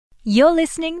You're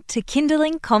listening to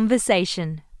Kindling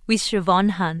Conversation with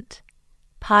Siobhan Hunt,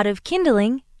 part of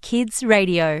Kindling Kids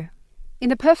Radio.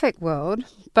 In a perfect world,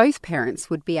 both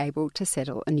parents would be able to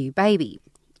settle a new baby.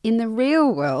 In the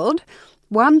real world,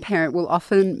 one parent will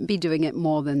often be doing it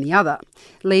more than the other,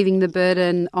 leaving the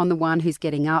burden on the one who's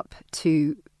getting up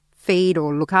to feed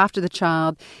or look after the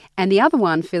child, and the other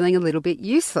one feeling a little bit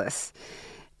useless.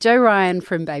 Jo Ryan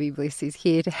from Baby Bliss is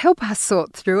here to help us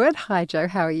sort through it. Hi, Jo,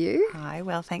 how are you? Hi,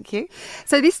 well, thank you.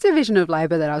 So this division of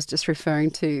labour that I was just referring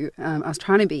to, I was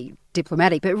trying to be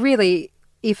diplomatic, but really,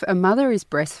 if a mother is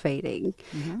breastfeeding,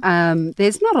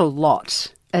 there's not a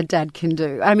lot a dad can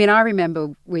do. I mean, I remember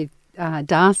with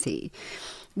Darcy,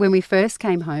 when we first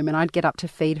came home and I'd get up to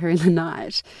feed her in the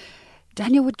night,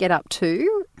 Daniel would get up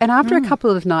too. And after a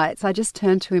couple of nights, I just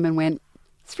turned to him and went,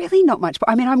 it's really not much.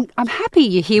 I mean, I'm happy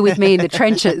you're here with me in the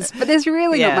trenches, but there's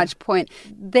really not much point.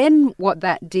 Then what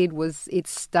that did was it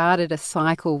started a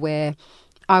cycle where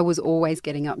I was always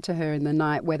getting up to her in the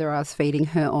night, whether I was feeding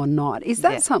her or not. Is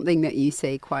that something that you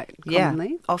see quite commonly?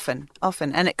 Yeah,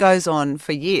 often. And it goes on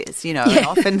for years, you know. And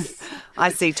often I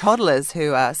see toddlers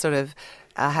who are sort of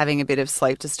having a bit of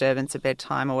sleep disturbance at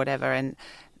bedtime or whatever, and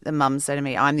the mums say to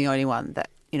me, I'm the only one that,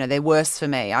 you know, they're worse for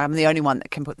me. I'm the only one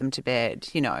that can put them to bed,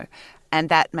 you know. And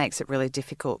that makes it really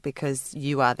difficult because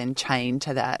you are then chained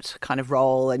to that kind of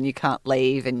role and you can't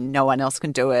leave and no one else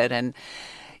can do it. And,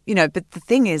 you know, but the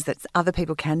thing is that other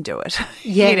people can do it.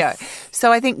 Yes. You know?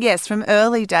 So I think, yes, from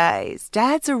early days,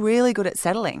 dads are really good at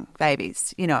settling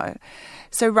babies, you know.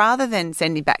 So rather than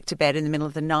sending back to bed in the middle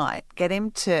of the night, get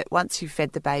him to, once you've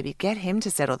fed the baby, get him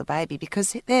to settle the baby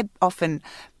because they're often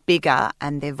bigger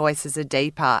and their voices are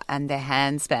deeper and their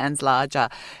hand spans larger.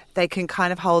 They can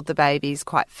kind of hold the babies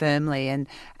quite firmly and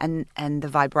the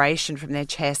vibration from their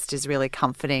chest is really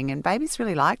comforting and babies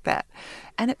really like that.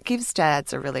 And it gives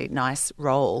dads a really nice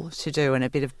role to do and a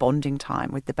bit of bonding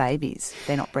time with the babies.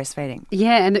 They're not breastfeeding.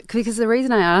 Yeah, and because the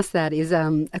reason I asked that is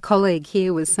a colleague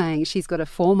here was saying she's got a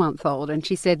 4-month-old and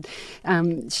she said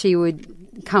she would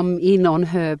come in on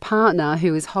her partner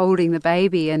who is holding the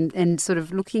baby and sort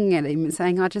of looking at him and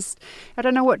saying, I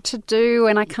don't know what to do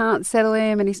and I can't settle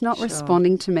him and he's not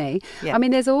responding to me. Yeah. I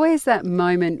mean, there's always that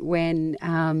moment when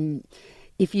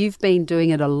if you've been doing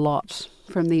it a lot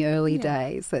from the early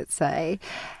days, let's say,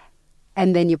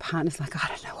 and then your partner's like, I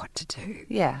don't know what to do.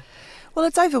 Yeah. Well,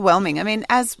 it's overwhelming. I mean,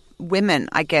 as women,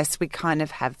 I guess we kind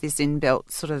of have this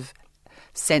inbuilt sort of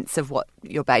sense of what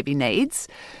your baby needs.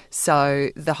 So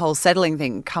the whole settling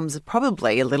thing comes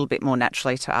probably a little bit more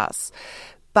naturally to us.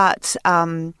 But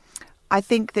I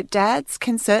think that dads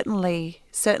can certainly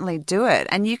do it,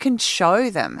 and you can show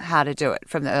them how to do it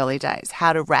from the early days,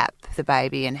 how to wrap the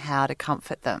baby and how to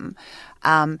comfort them.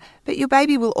 But your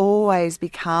baby will always be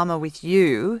calmer with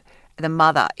you, the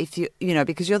mother, if you know,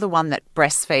 because you're the one that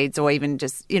breastfeeds or even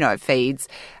just, you know, feeds,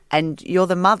 and you're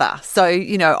the mother. So,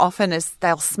 you know, often as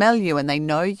they'll smell you and they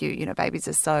know you, you know, babies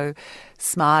are so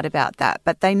smart about that,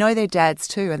 but they know their dads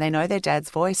too, and they know their dad's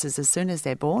voices as soon as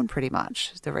they're born, pretty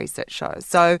much, the research shows.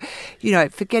 So, you know,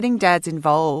 for getting dads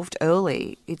involved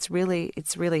early, it's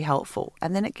really helpful.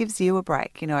 And then it gives you a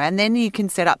break, you know, and then you can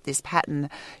set up this pattern,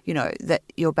 you know, that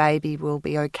your baby will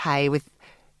be okay with,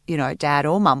 you know, dad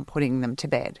or mum putting them to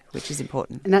bed, which is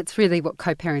important. And that's really what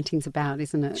co-parenting's about,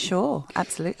 isn't it? Sure,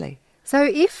 absolutely. So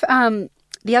if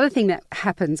the other thing that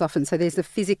happens often, so there's the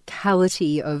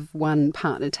physicality of one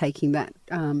partner taking that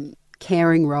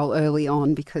caring role early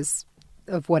on because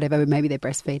of whatever, maybe they're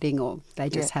breastfeeding or they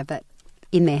just have that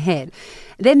in their head.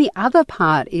 Then the other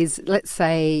part is, let's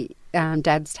say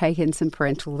dad's taken some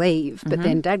parental leave, but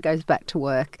then dad goes back to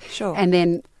work. Sure. And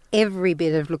then every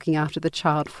bit of looking after the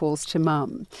child falls to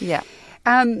mum. Yeah.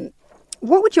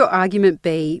 What would your argument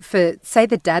be for, say,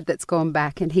 the dad that's gone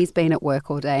back and he's been at work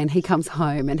all day and he comes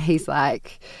home and he's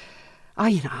like, oh,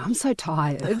 you know, I'm so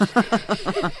tired.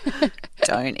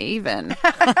 Don't even.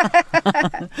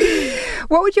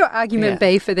 What would your argument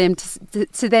be for them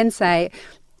to then say,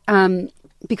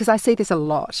 because I see this a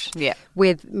lot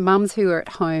with mums who are at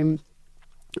home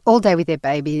all day with their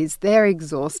babies, they're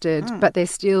exhausted, but they're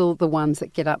still the ones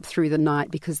that get up through the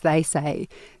night because they say,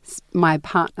 my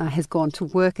partner has gone to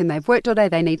work and they've worked all day,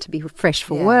 they need to be fresh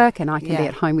for work and I can be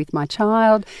at home with my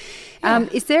child.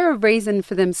 Is there a reason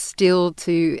for them still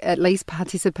to at least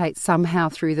participate somehow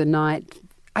through the night,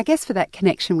 I guess for that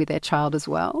connection with their child as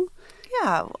well?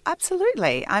 Yeah,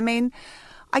 absolutely. I mean,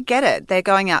 I get it. They're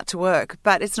going out to work,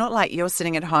 but it's not like you're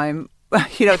sitting at home,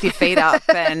 you know, with your feet up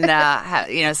and,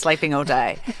 you know, sleeping all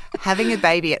day. Having a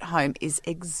baby at home is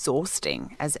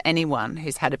exhausting, as anyone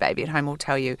who's had a baby at home will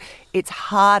tell you. It's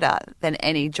harder than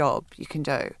any job you can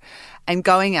do. And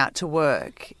going out to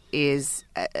work is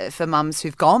for mums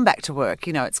who've gone back to work,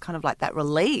 it's kind of like that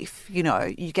relief.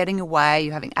 You're getting away,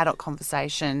 you're having adult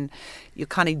conversation, you're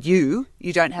kind of you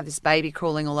don't have this baby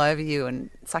crawling all over you and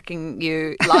sucking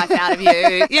you life out of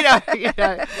you,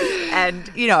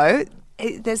 and,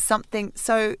 there's something.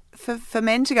 So for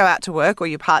men to go out to work or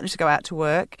your partner to go out to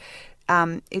work,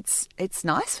 it's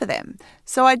nice for them.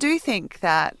 So I do think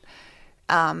that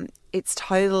it's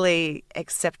totally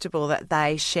acceptable that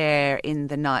they share in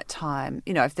the nighttime.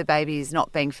 If the baby is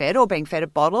not being fed or being fed a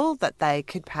bottle, that they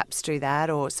could perhaps do that,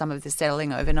 or some of the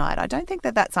settling overnight. I don't think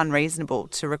that that's unreasonable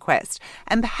to request.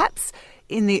 And perhaps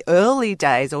in the early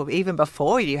days or even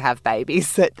before you have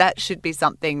babies, that should be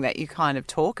something that you kind of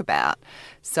talk about,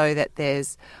 so that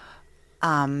there's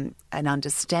an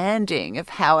understanding of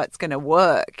how it's going to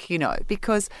work,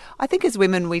 because I think as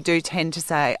women we do tend to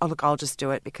say, oh, look, I'll just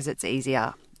do it because it's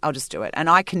easier. I'll just do it, and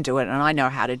I can do it, and I know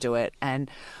how to do it,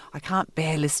 and I can't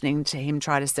bear listening to him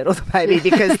try to settle the baby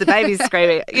because the baby's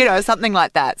screaming, something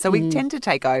like that. So we tend to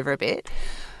take over a bit,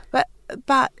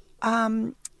 but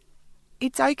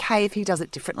it's okay if he does it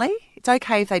differently. It's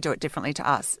okay if they do it differently to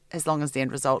us, as long as the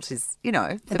end result is, the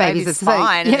baby's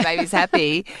fine and the baby's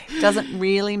happy. It doesn't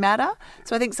really matter.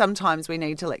 So I think sometimes we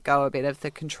need to let go a bit of the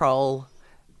control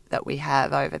that we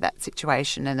have over that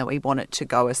situation, and that we want it to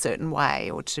go a certain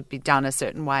way or to be done a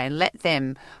certain way, and let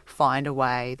them find a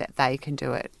way that they can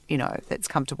do it, that's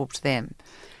comfortable to them.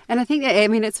 And I think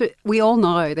that, we all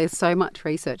know there's so much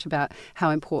research about how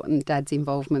important dads'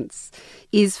 involvement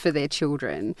is for their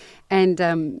children. And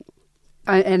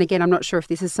again, I'm not sure if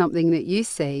this is something that you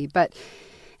see, but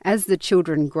as the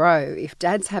children grow, if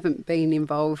dads haven't been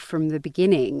involved from the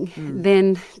beginning,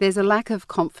 then there's a lack of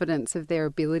confidence of their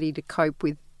ability to cope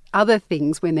with other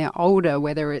things when they're older,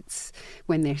 whether it's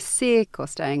when they're sick or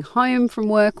staying home from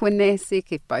work when they're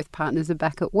sick. If both partners are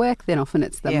back at work, then often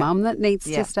it's the mum that needs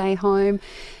to stay home.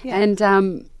 Yeah.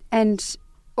 And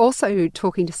also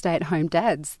talking to stay-at-home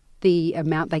dads, the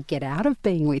amount they get out of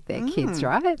being with their kids,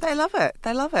 right? They love it.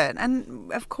 And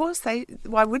of course,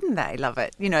 why wouldn't they love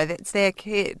it? It's their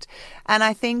kid. And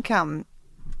I think, I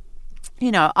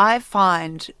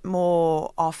find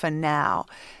more often now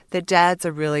the dads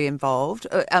are really involved.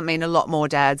 A lot more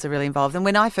dads are really involved. And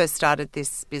when I first started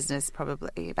this business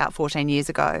probably about 14 years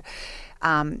ago,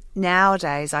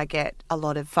 nowadays I get a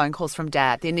lot of phone calls from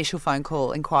dad, the initial phone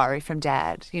call inquiry from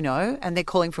dad, and they're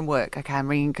calling from work. Okay, I'm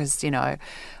ringing because,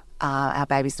 our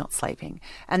baby's not sleeping.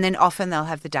 And then often they'll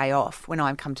have the day off when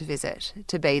I come to visit,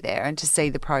 to be there and to see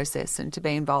the process and to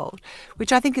be involved,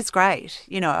 which I think is great.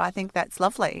 I think that's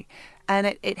lovely.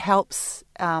 And it helps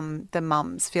the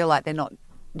mums feel like they're not,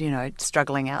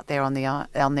 struggling out there on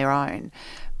their own.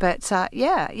 But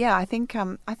I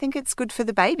think it's good for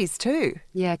the babies too.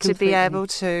 Yeah, completely. To be able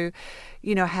to,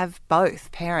 have both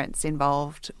parents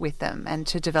involved with them, and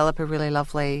to develop a really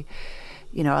lovely,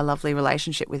 a lovely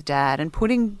relationship with dad, and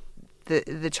putting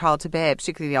the child to bed,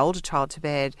 particularly the older child to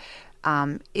bed,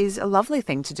 is a lovely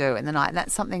thing to do in the night. And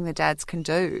that's something the dads can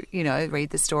do,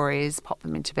 read the stories, pop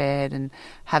them into bed and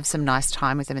have some nice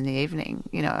time with them in the evening.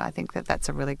 I think that's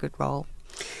a really good role.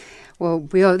 Well,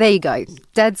 there you go.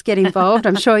 Dads get involved.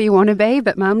 I'm sure you want to be,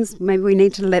 but mums, maybe we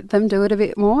need to let them do it a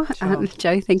bit more. Sure.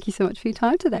 Jo, thank you so much for your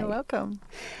time today. You're welcome.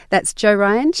 That's Jo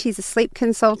Ryan. She's a sleep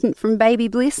consultant from Baby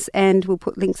Bliss, and we'll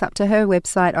put links up to her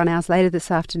website on ours later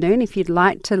this afternoon if you'd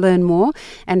like to learn more.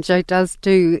 And Jo does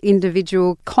do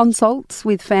individual consults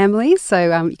with families,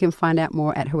 so you can find out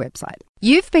more at her website.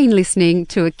 You've been listening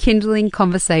to a Kindling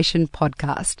Conversation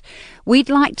podcast. We'd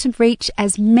like to reach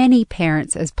as many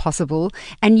parents as possible,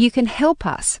 and you can help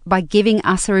us by giving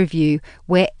us a review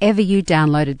wherever you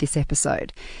downloaded this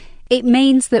episode. It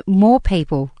means that more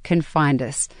people can find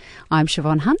us. I'm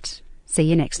Siobhan Hunt. See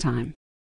you next time.